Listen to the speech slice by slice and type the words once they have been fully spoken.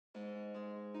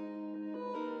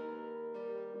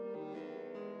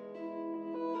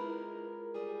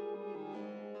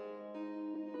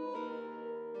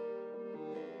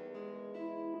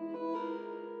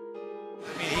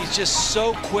He's just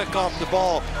so quick off the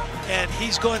ball, and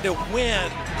he's going to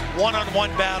win one-on-one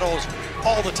battles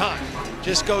all the time.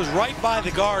 Just goes right by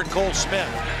the guard, Cole Smith.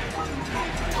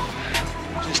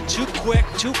 Just too quick,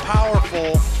 too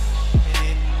powerful.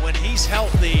 And when he's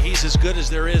healthy, he's as good as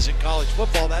there is in college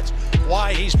football. That's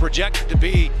why he's projected to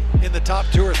be in the top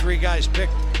 2 or 3 guys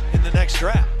picked in the next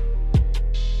draft.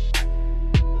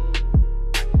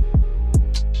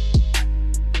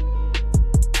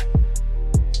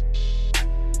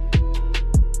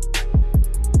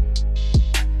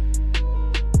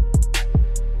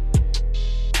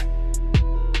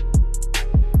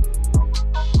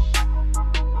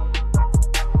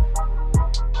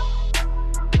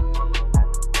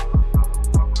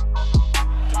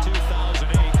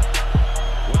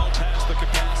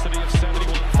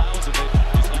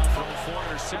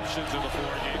 In the 4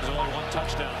 games, only 1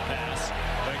 touchdown pass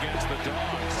against the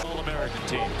Dogs. All-American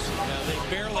teams. Yeah, they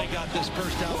barely got this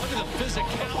first down. Look at the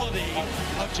physicality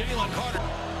of Jalen Carter.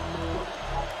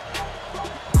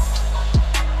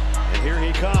 And here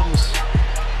he comes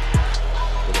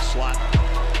with a slot.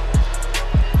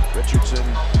 Richardson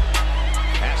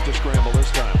has to scramble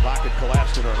this time. Pocket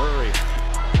collapsed in a hurry.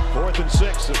 4th and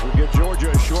 6 as we give Georgia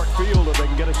a short field if they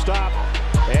can get a stop.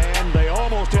 And they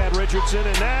almost had Richardson,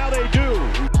 and now they do.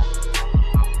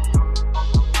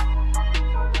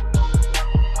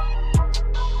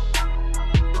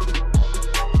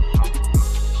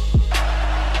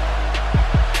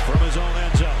 From his own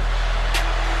end zone.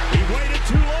 He waited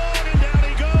too long, and down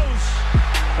he goes.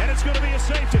 And it's going to be a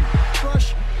safety.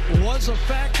 Rush was a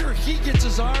factor. He gets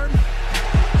his arm.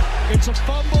 It's a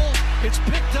fumble. It's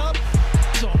picked up.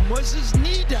 Was his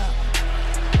knee down?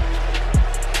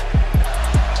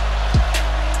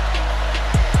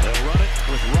 They'll run it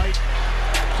with right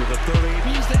to the 30. It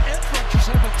means the edge rushers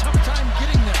have a tough time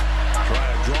getting there. Try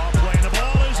a draw play, and the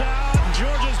ball is out, and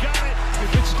Georgia's got it.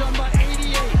 If it's done by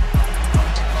 88,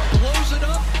 blows it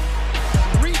up,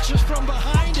 reaches from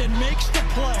behind, and makes the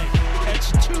play.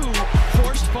 It's 2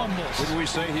 forced fumbles. Didn't we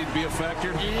say he'd be a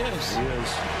factor? He is. He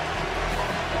is.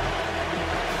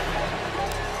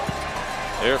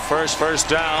 Their first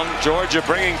down. Georgia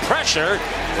bringing pressure,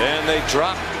 and they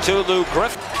drop to Lou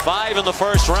Griffin. 5 in the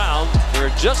first round. They're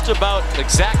just about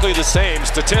exactly the same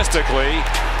statistically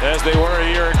as they were a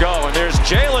year ago. And there's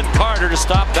Jalen Carter to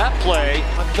stop that play.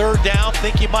 On 3rd down,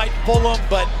 think he might pull him,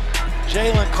 but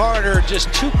Jalen Carter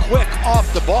just too quick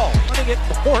off the ball. Running it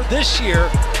more this year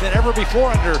than ever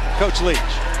before under Coach Leach.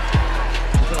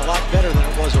 It's been a lot better than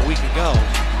it was a week ago.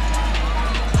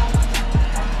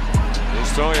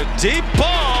 He's throwing a deep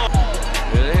ball.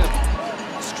 They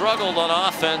have struggled on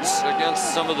offense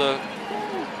against some of the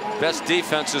best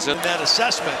defenses in that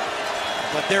assessment,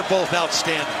 but they're both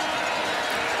outstanding.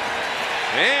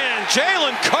 And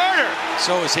Jalen Carter.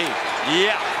 So is he.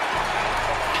 Yeah.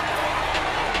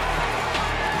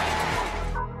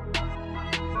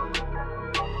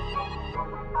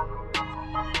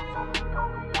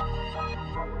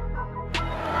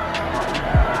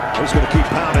 He's going to keep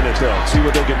pounding it, though. See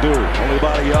what they can do. Only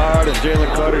about a yard, and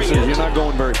Jalen Carter says, you're not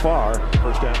going very far.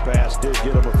 First down pass did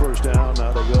get him a first down.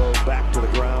 Now they go back to the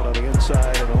ground on the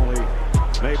inside, and only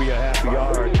maybe a half a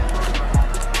yard.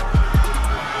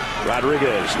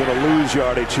 Rodriguez going to lose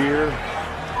yardage here.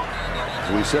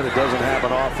 As we said, it doesn't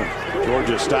happen often.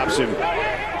 Georgia stops him.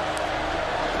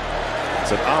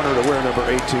 It's an honor to wear number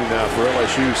 18 now for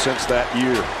LSU since that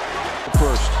year.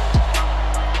 First.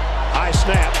 High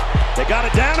snap. They got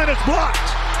it down, and it's blocked.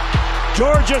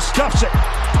 Georgia stuffs it.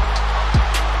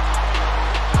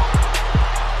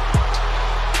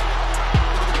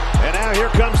 And now here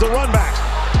comes the run back.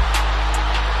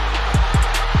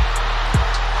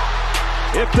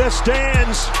 If this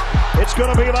stands, it's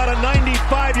going to be about a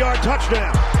 95-yard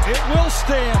touchdown. It will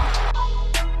stand.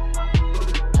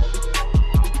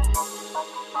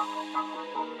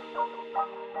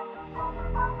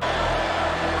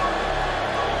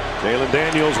 Jalen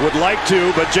Daniels would like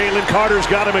to, but Jalen Carter's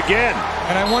got him again.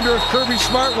 And I wonder if Kirby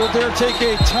Smart will dare take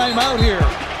a timeout here.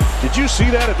 Did you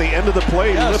see that at the end of the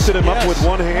play? He lifted him up with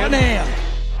one hand. One hand.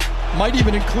 Might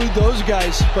even include those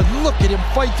guys, but look at him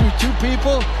fight through 2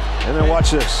 people. And then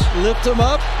watch this. Lift him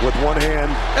up. With one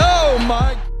hand. Oh,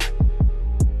 my.